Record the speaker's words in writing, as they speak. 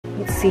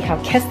see how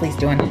Kesley's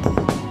doing.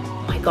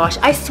 Oh my gosh,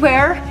 I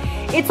swear,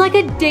 it's like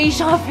a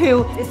deja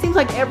vu. It seems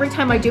like every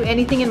time I do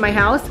anything in my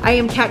house, I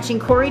am catching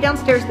Corey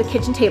downstairs at the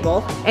kitchen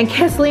table and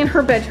Kesley in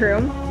her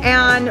bedroom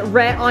and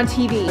Rhett on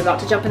TV. I'm about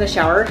to jump in the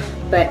shower,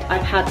 but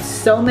I've had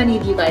so many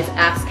of you guys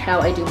ask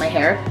how I do my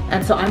hair,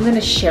 and so I'm gonna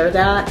share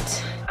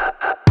that.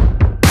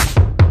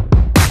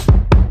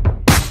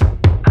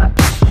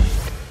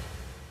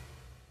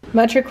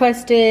 Much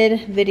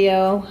requested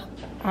video.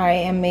 I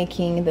am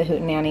making the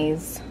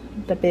hootenannies,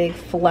 the big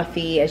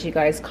fluffy, as you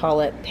guys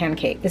call it,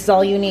 pancake. This is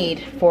all you need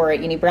for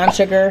it. You need brown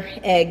sugar,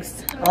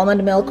 eggs,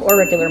 almond milk or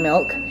regular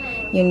milk.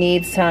 You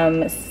need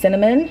some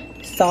cinnamon,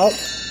 salt,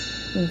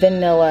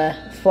 vanilla,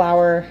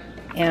 flour,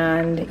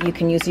 and you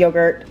can use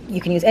yogurt.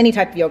 You can use any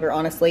type of yogurt,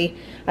 honestly.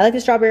 I like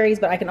the strawberries,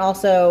 but I can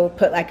also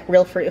put like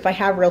real fruit. If I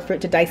have real fruit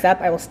to dice up,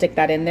 I will stick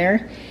that in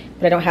there.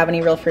 But I don't have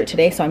any real fruit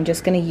today, so I'm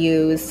just gonna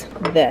use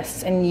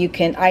this. And you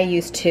can, I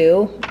use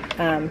 2.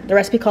 The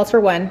recipe calls for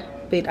 1,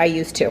 but I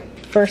use 2.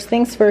 First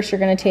things first, you're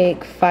gonna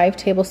take 5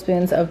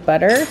 tablespoons of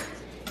butter,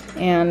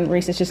 and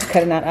Reese is just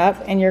cutting that up,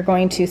 and you're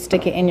going to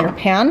stick it in your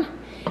pan,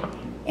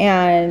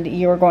 and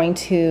you're going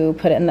to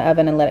put it in the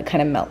oven and let it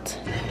kind of melt.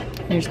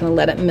 You're just gonna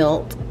let it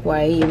melt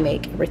while you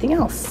make everything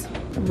else.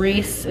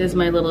 Reese is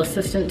my little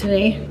assistant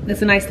today.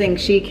 That's a nice thing,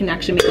 she can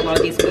actually make a lot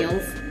of these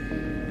meals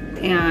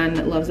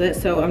and loves it.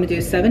 So I'm gonna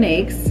do 7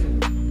 eggs.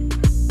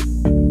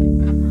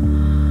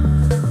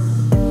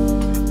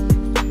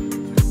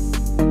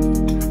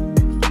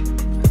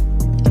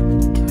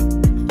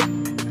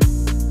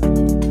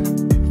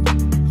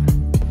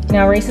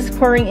 Now Reese is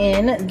pouring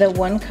in the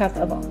 1 cup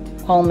of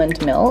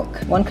almond milk,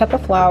 1 cup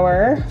of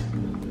flour,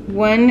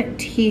 1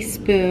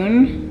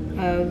 teaspoon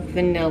of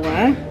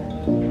vanilla,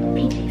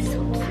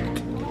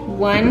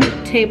 1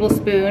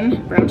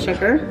 tablespoon brown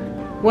sugar,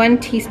 1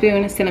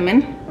 teaspoon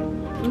cinnamon.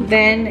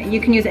 Then you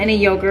can use any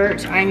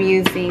yogurt. I'm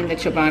using the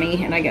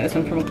Chobani, and I got this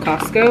one from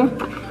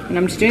Costco. And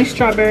I'm just doing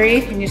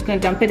strawberry, and you're just gonna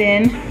dump it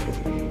in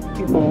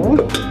your bowl.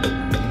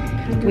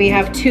 We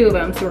have 2 of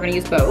them, so we're gonna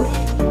use both.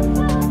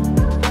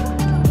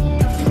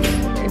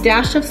 A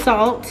dash of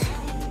salt,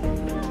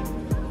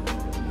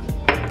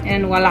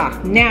 and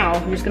voila. Now,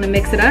 I'm just gonna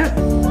mix it up.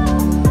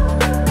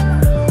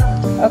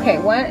 Okay,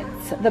 once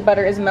the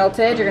butter is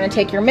melted, you're gonna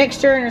take your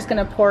mixture and you're just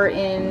gonna pour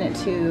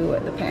into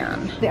the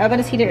pan. The oven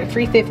is heated at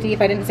 350,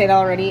 if I didn't say that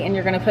already, and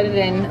you're gonna put it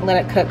in,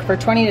 let it cook for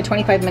 20 to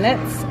 25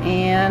 minutes,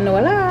 and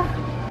voila.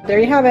 There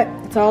you have it.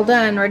 It's all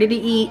done, ready to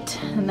eat,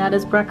 and that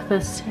is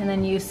breakfast. And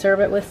then you serve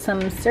it with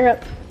some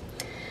syrup.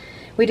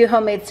 We do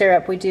homemade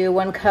syrup. We do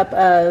 1 cup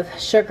of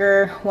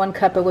sugar, 1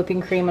 cup of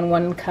whipping cream, and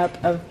 1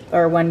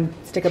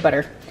 stick of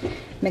butter.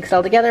 Mix it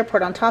all together,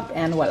 pour it on top,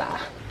 and voila.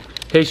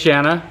 Hey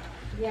Shanna.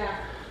 Yeah.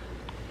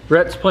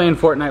 Rhett's playing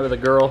Fortnite with a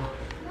girl.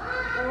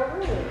 Oh,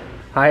 really?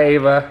 Hi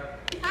Ava.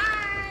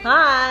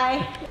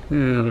 Hi.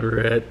 Oh,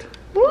 Rhett.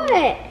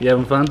 What? You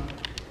having fun?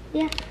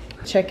 Yeah.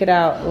 Check it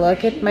out.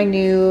 Look at my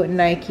new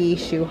Nike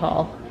shoe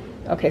haul.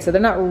 Okay, so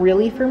they're not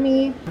really for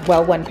me.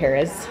 Well, 1 pair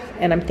is.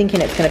 And I'm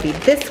thinking it's gonna be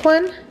this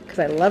one, because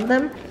I love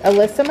them.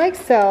 Alyssa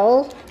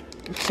Meixel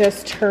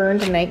just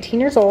turned 19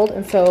 years old,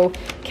 and so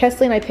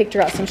Kesley and I picked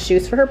her out some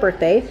shoes for her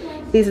birthday.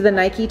 These are the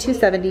Nike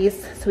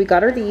 270s, so we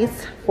got her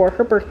these for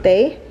her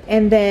birthday.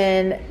 And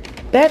then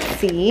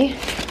Betsy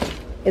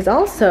is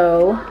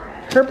also,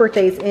 her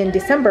birthday's in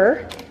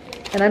December,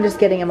 and I'm just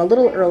getting them a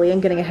little early and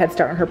getting a head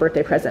start on her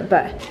birthday present.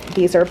 But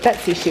these are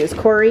Betsy shoes.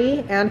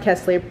 Corey and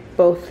Kesley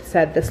both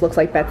said this looks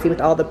like Betsy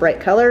with all the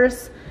bright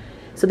colors.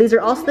 So these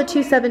are also the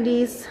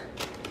 270s.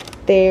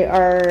 They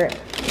are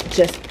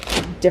just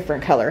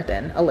different color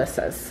than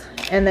Alyssa's.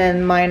 And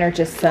then mine are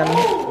just some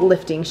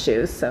lifting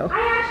shoes, so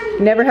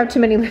never have too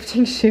many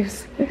lifting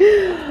shoes.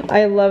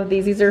 I love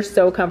these. These are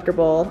so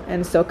comfortable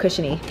and so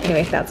cushiony.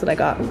 Anyway, that's what I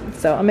got.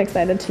 So I'm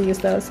excited to use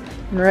those.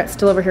 And Rhett's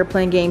still over here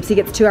playing games. He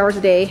gets 2 hours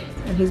a day,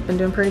 and he's been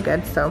doing pretty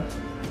good. So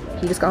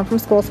he just got home from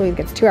school, so he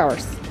gets 2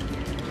 hours.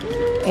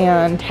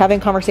 And having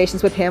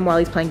conversations with him while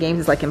he's playing games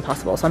is like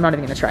impossible, so I'm not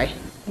even gonna try.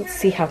 Let's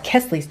see how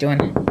Kesley's doing.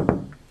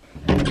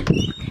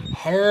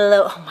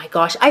 Hello, oh my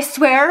gosh, I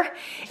swear,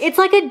 it's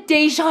like a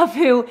deja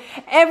vu.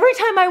 Every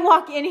time I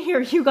walk in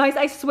here, you guys,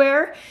 I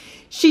swear,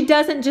 she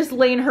doesn't just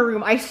lay in her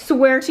room. I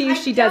swear to you,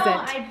 she doesn't.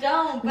 I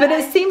don't. But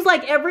it seems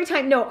like every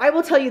time, no, I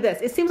will tell you this.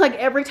 It seems like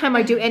every time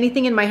I do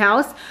anything in my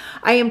house,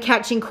 I am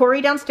catching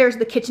Corey downstairs at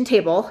the kitchen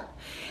table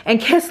and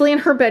Kesley in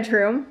her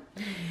bedroom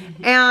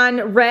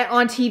and Rhett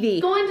on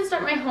TV. Going to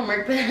start my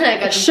homework, but then I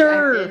got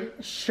distracted.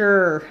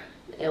 Sure.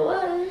 It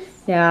was.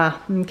 Yeah,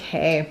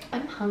 okay.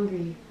 I'm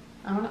hungry.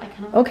 I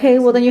kind of Okay,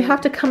 well then you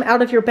have to come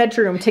out of your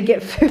bedroom to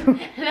get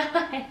food.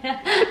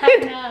 I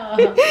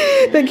know.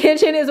 The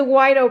kitchen is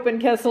wide open,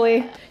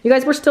 Kesley. You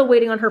guys were still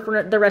waiting on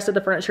her the rest of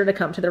the furniture to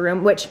come to the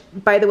room, which,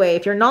 by the way,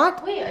 if you're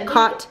not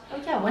caught...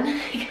 Oh yeah, when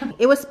did I come?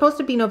 It was supposed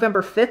to be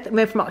November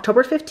 5th, from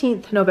October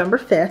 15th, November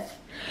 5th.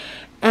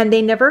 And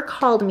they never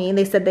called me, and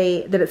they said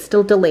that it's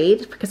still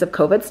delayed because of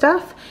COVID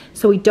stuff.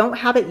 So we don't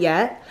have it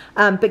yet.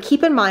 But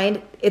keep in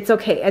mind, it's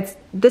okay.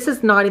 This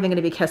is not even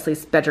gonna be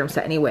Kesley's bedroom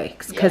set anyway,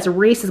 because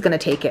Reese is gonna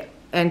take it.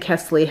 and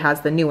Kesley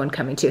has the new one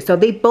coming too. So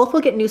they both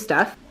will get new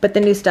stuff, but the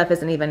new stuff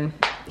isn't even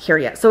here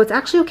yet. So it's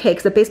actually okay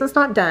because the basement's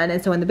not done.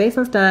 And so when the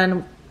basement's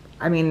done,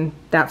 I mean,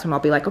 that's when I'll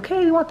be like,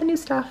 okay, we want the new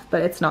stuff,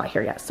 but it's not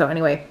here yet. So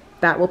anyway,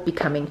 that will be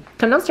coming.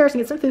 Come downstairs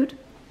and get some food.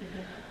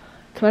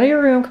 Come out of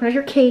your room, come out of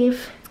your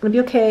cave. It's gonna be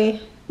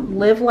okay.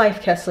 Live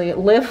life, Kesley.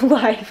 Live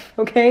life,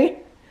 okay?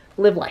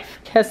 Live life.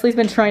 Kesley's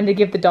been trying to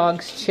give the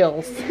dogs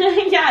chills.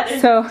 Yeah,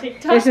 there's So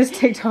TikTok. there's this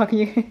TikTok.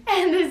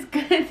 And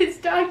this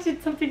dog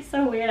did something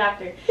so weird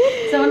after.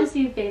 So I want to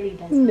see if Bailey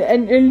does.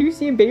 And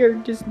Lucy and Bay are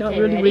just not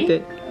Okay, really ready? with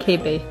it. Okay,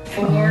 Bay.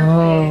 4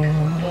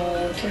 big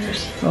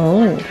boulders.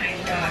 Oh. 1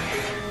 tiny dog.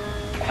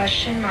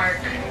 Question mark.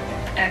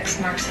 X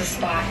marks the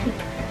spot.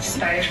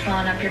 Spiders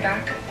crawling up your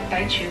back.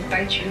 Bite you,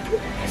 bite you.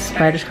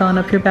 Spiders crawling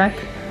up your back.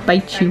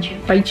 Bite you,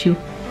 bite you.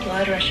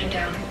 Blood rushing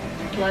down.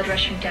 Blood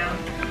rushing down.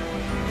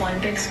 1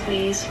 big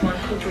squeeze, 1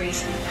 cool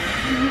breeze.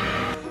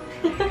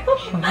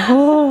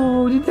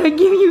 Oh, did that give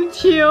you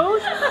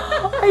chills?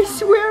 I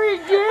swear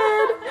it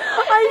did.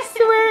 I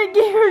swear it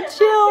gave her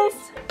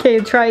chills. Okay,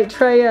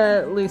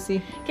 try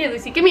Lucy. Okay,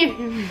 Lucy, come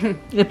here.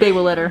 If Bay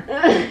will let her.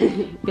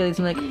 Bailey's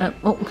gonna be like,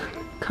 oh,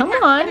 come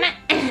on.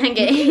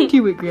 Okay.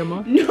 Do it,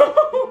 Grandma.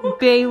 No.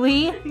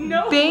 Bailey.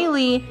 No.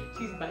 Bailey.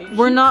 She's biting.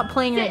 We're not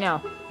playing right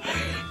now.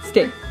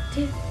 Stay.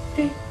 2,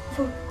 3,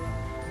 4.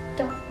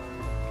 Dog.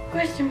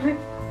 Question mark.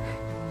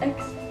 X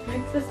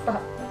marks the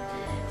spot.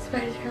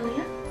 Spiders crawling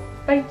up.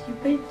 Bite you,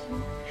 bite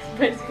you.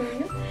 Spiders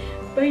crawling up.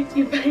 Bite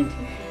you, bite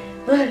you.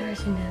 Blood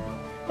rushing down.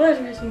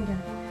 Blood rushing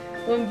down.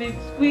 1 big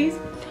squeeze.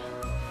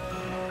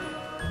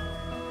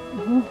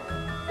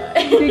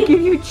 Did they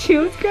give you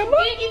chills, Grandma?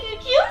 Did it give you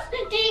chills?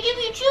 Did it give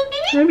you chills,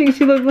 baby? I think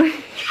she looked like...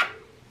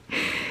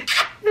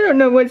 I don't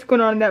know what's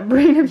going on in that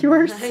brain of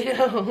yours. I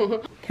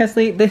know.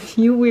 Kesley,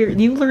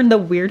 you learn the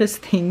weirdest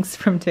things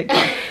from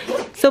TikTok.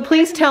 So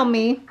please tell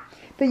me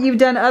that you've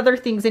done other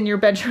things in your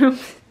bedroom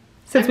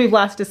since we've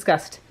last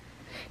discussed.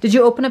 Did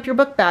you open up your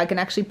book bag and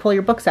actually pull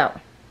your books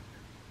out?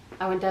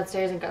 I went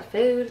downstairs and got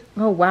food.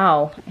 Oh,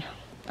 wow.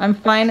 I'm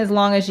fine as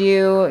long as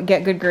you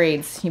get good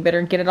grades. You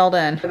better get it all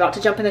done. I'm about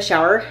to jump in the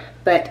shower,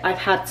 but I've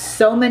had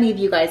so many of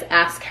you guys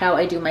ask how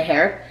I do my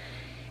hair.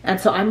 And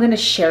so I'm gonna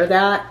share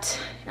that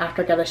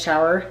after I get out of the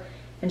shower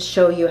and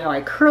show you how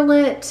I curl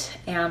it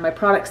and my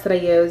products that I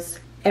use,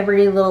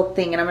 every little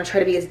thing. And I'm gonna try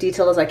to be as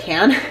detailed as I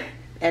can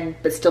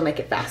but still make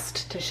it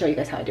fast to show you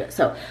guys how I do it.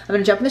 So I'm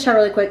gonna jump in the shower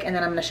really quick and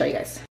then I'm gonna show you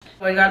guys.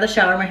 So I got out of the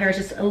shower, my hair is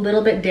just a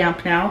little bit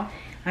damp now.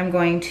 I'm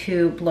going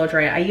to blow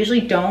dry it. I usually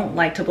don't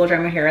like to blow dry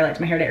my hair. I like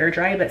my hair to air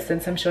dry, but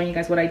since I'm showing you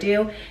guys what I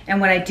do, and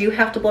when I do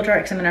have to blow dry it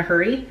because I'm in a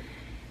hurry,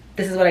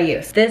 this is what I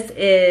use. This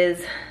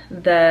is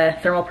the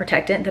thermal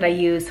protectant that I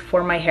use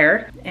for my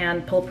hair,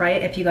 and pulp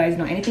riot. If you guys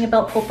know anything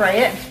about pulp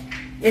riot,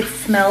 it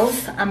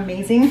smells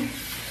amazing.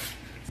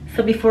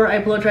 So before I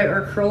blow dry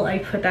or curl, I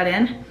put that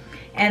in.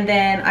 And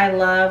then I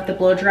love the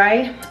blow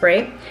dry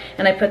spray,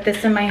 and I put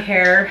this in my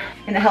hair,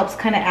 and it helps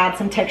kind of add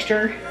some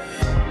texture.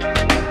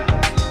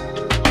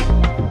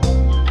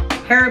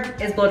 Hair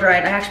is blow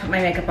dried. I actually put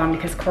my makeup on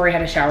because Corey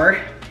had a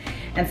shower.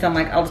 And so I'm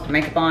like, I'll just put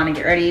makeup on and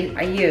get ready.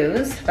 I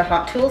use the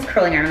Hot Tools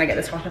curling iron. I get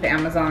this off of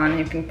Amazon.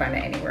 You can find it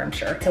anywhere, I'm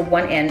sure. It's a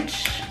 1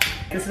 inch.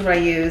 This is what I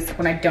use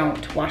when I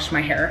don't wash my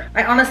hair.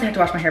 I honestly have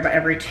to wash my hair about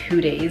every 2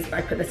 days.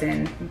 I put this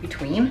in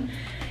between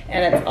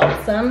and it's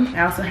awesome.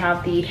 I also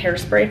have the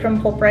hairspray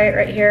from Pulp Riot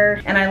right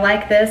here. And I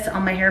like this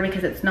on my hair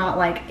because it's not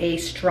like a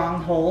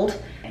strong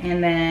hold.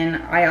 And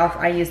then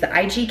I use the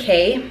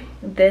IGK.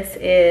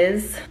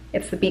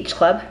 It's the Beach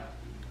Club.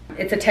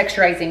 It's a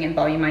texturizing and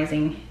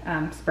volumizing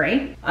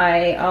spray.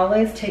 I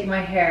always take my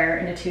hair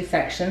into 2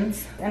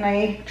 sections and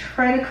I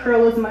try to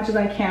curl as much as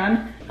I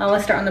can. I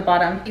always start on the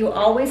bottom. You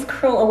always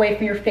curl away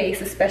from your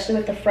face, especially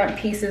with the front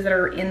pieces that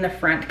are in the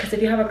front, because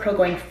if you have a curl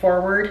going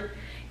forward,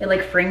 it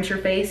like frames your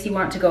face. You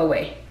want it to go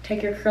away.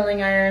 Take your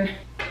curling iron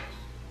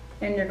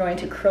and you're going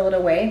to curl it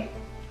away.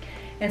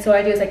 And so what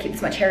I do is I keep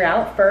this much hair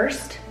out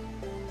first,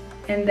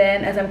 and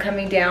then as I'm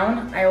coming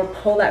down, I will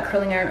pull that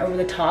curling iron over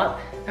the top.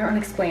 I don't want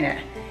to explain it.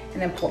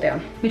 And then pull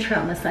down. Let me try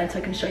it on this side so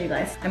I can show you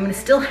guys. I'm gonna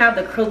still have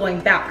the curl going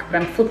back,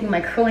 but I'm flipping my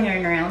curling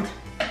iron around,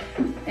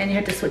 and you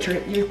have to switch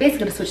you're basically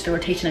gonna switch the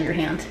rotation of your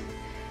hand.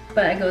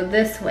 But I go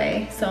this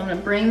way, so I'm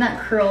gonna bring that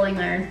curling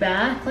iron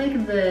back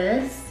like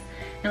this.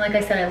 And like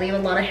I said, I leave a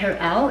lot of hair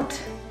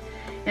out.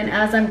 And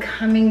as I'm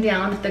coming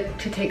down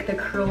to take the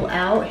curl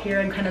out, here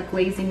I'm kind of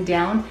glazing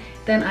down,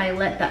 then I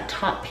let that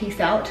top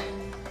piece out,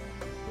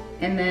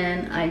 and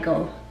then I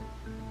go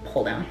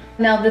pull down.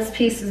 Now this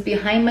piece is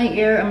behind my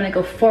ear, I'm gonna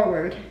go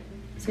forward.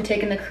 So you're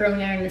taking the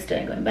curling iron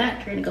instead of going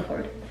back, you're gonna go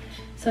forward.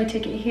 So I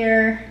take it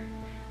here,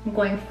 I'm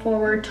going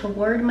forward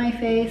toward my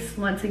face,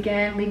 once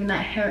again, leaving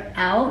that hair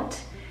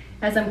out.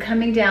 As I'm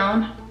coming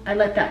down, I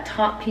let that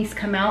top piece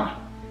come out,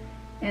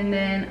 and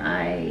then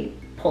I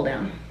pull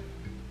down.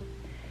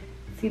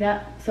 See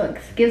that? So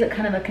it gives it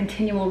kind of a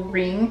continual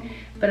ring,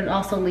 but it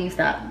also leaves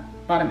that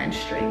bottom edge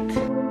straight.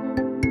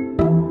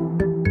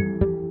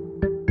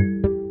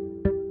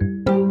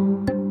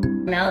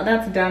 Now that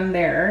that's done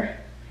there,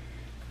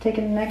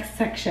 taking the next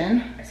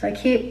section. So I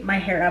keep my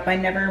hair up. I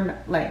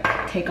never like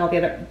take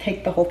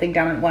the whole thing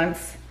down at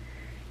once.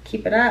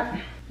 Keep it up.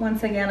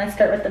 Once again, I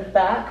start with the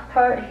back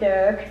part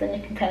here because then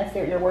you can kind of see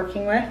what you're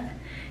working with.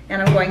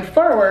 And I'm going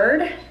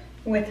forward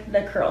with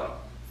the curl.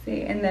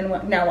 See, and then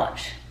now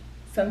watch.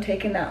 So I'm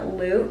taking that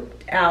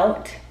loop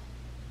out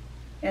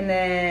and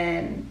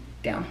then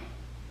down.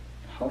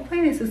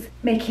 Hopefully this is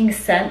making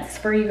sense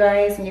for you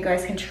guys and you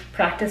guys can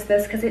practice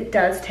this because it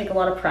does take a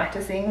lot of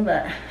practicing,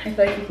 but I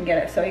feel like you can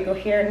get it. So you go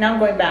here, now I'm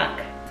going back.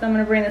 So I'm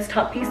gonna bring this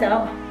top piece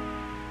out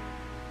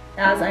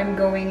as I'm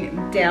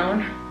going down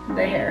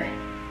the hair.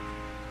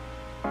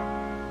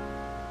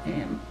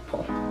 And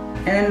pull.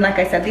 And then like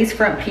I said, these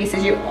front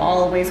pieces, you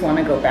always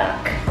wanna go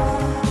back.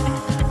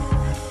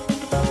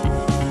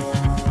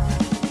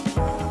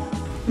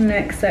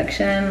 Next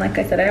section, like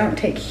I said, I don't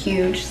take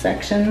huge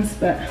sections,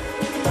 but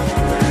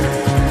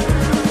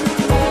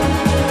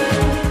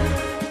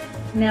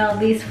now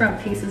these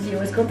front pieces, you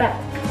always go back.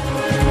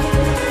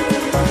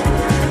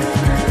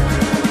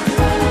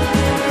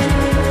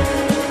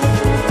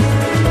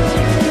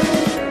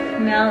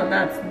 Now that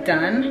that's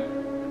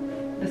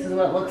done, this is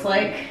what it looks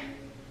like.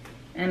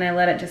 And I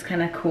let it just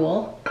kind of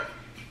cool.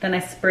 Then I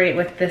spray it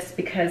with this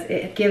because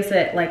it gives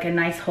it like a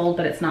nice hold,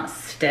 but it's not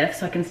stiff,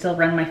 so I can still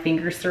run my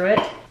fingers through it.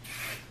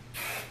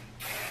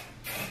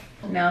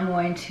 Now I'm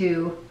going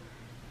to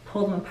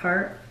pull them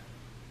apart,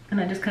 and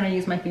I just kind of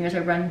use my fingers.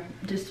 I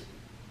just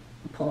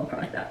pull them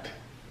apart like that.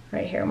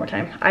 Right here, one more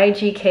time.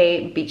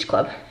 IGK Beach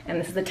Club,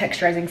 and this is the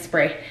texturizing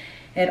spray.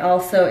 It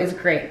also is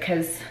great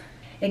because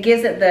it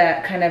gives it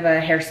the kind of a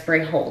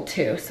hairspray hold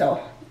too,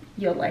 so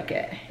you'll like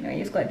it. You know, I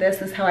use it like this.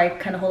 This is how I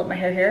kind of hold up my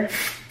hair here,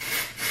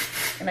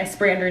 and I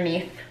spray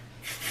underneath.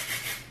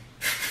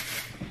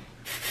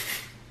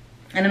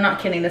 And I'm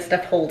not kidding, this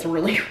stuff holds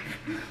really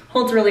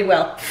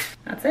well.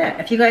 That's it.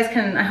 If you guys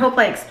can, I hope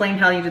I explained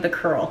how you do the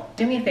curl.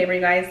 Do me a favor,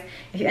 you guys.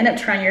 If you end up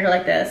trying your hair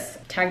like this,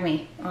 tag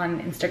me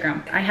on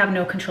Instagram. I have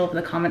no control over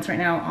the comments right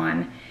now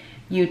on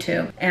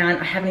YouTube, and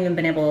I haven't even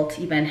been able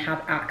to even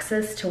have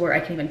access to where I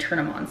can even turn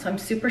them on. So I'm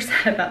super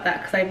sad about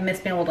that because I've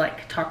missed being able to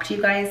like talk to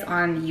you guys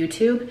on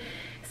YouTube.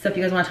 So if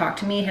you guys want to talk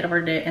to me, head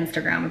over to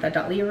Instagram,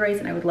 the.leroys,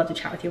 and I would love to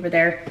chat with you over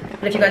there.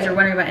 But if you guys are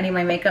wondering about any of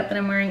my makeup that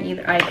I'm wearing,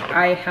 either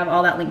I have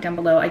all that linked down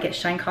below. I get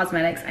Shine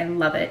Cosmetics. I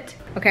love it.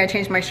 Okay, I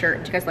changed my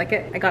shirt. Do you guys like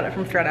it? I got it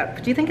from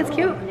ThredUp. Do you think it's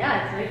cute?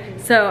 Yeah, it's very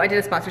cute. So I did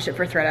a sponsorship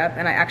for ThredUp,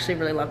 and I actually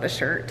really love the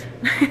shirt.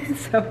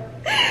 So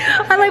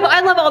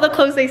I love all the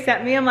clothes they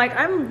sent me.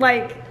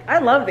 I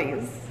love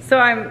these. So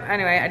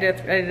anyway, I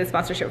did a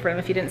sponsorship for them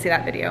if you didn't see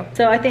that video.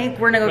 So I think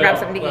we're gonna go grab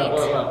something to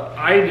eat.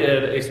 I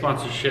did a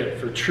sponsorship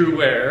for True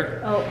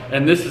Wear,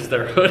 and this is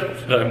their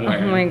hood that I'm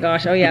wearing. Oh my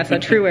gosh, oh yeah, so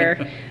True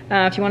Wear.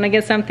 If you wanna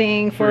get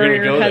something for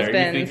your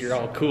husband. You think you're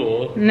all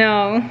cool.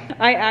 No,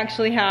 I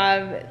actually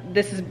have,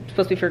 this is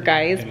supposed to be for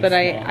guys, but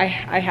I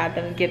had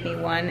them give me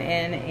one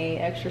in a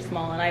extra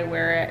small and I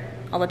wear it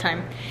all the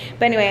time.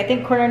 But anyway, I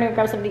think we're gonna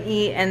grab something to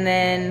eat and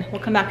then we'll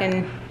come back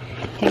and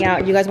hang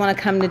out. You guys wanna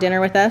come to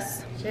dinner with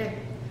us? Sure.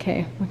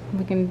 Okay,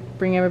 we can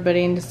bring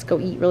everybody and just go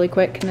eat really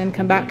quick and then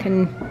come back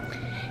and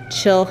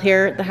chill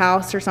here at the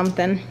house or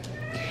something.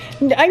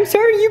 I'm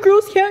sorry you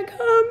girls can't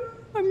come.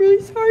 I'm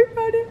really sorry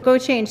about it. Go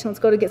change, let's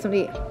go to get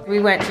something to eat. We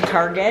went to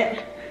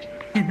Target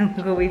and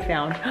look what we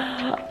found.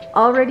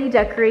 Already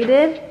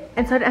decorated,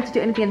 and so I didn't have to do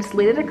anything, I just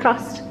laid it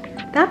across.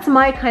 That's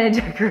my kind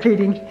of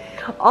decorating.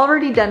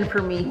 Already done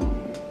for me.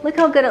 Look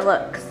how good it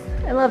looks.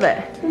 I love it.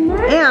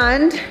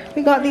 And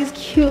we got these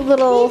cute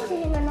little,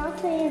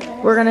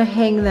 we're gonna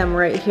hang them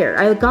right here.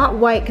 I got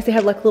white because they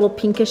had like little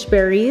pinkish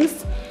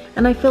berries,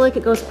 and I feel like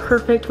it goes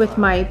perfect with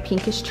my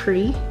pinkish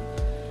tree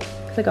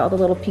because I got all the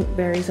little pink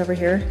berries over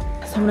here.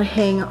 So I'm gonna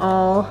hang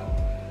all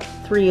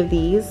 3 of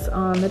these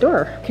on the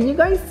door. Can you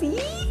guys see?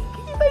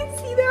 Can you guys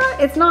see that?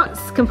 It's not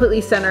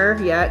completely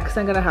center yet because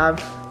I'm gonna have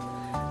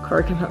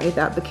cord come help me with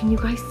that, but can you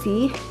guys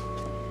see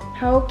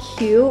how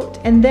cute?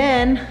 And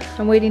then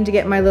I'm waiting to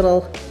get my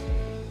little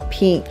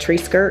pink tree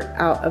skirt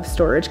out of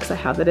storage because I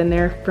have it in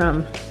there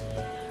from,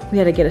 we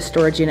had to get a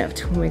storage unit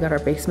when we got our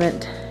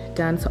basement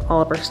done, so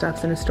all of our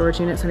stuff's in a storage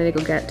unit, so I need to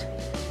go get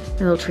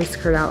my little tree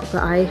skirt out,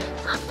 but I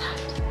love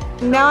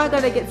that. Now I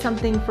gotta get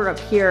something for up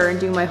here and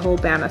do my whole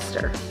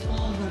banister.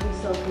 Oh, that'd be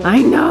so cool.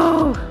 I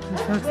know, I'm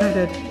so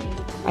excited.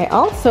 I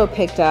also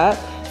picked up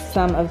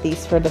some of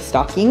these for the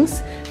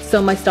stockings. So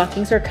my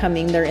stockings are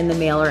coming, they're in the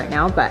mail right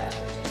now, but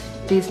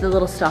these are the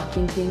little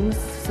stocking things.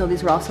 So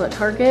these were also at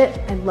Target.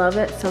 I love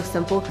it, so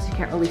simple because you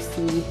can't really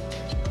see.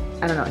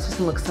 I don't know, it's just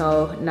gonna look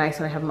so nice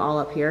when I have them all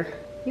up here.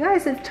 You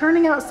guys, it's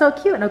turning out so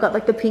cute. And I've got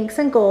like the pinks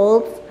and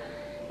golds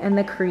and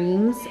the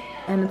creams,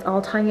 and it's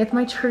all tying with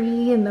my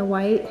tree and the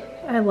white.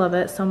 I love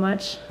it so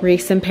much.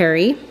 Reese and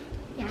Perri.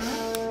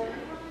 Yeah.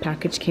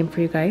 Package came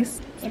for you guys.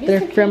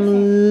 They're from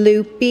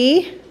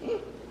Loopy.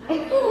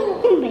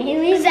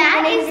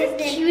 That is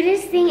the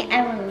cutest thing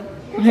ever.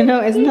 I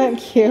know, isn't that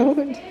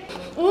cute?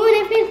 Oh, and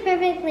it fits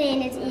perfectly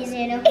and it's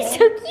easier to hold. It's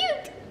so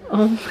cute.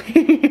 Oh.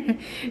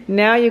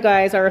 Now you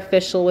guys are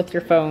official with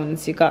your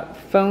phones. You got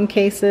phone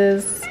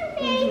cases.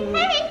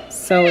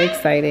 So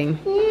exciting.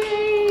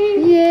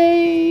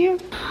 Yay.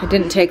 It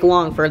didn't take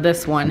long for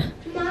this one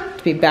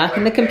to be back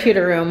in the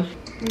computer room.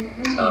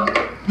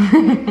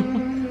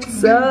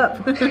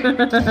 Sup?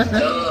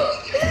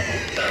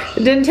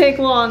 It didn't take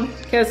long,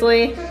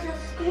 Kesley.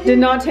 Did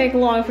not take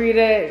long for you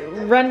to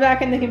run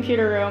back in the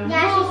computer room.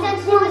 Yeah, she said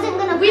she wasn't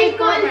gonna play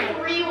Fortnite.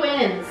 3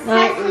 wins.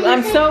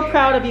 I'm so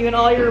proud of you and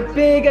all your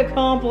big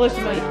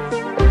accomplishments.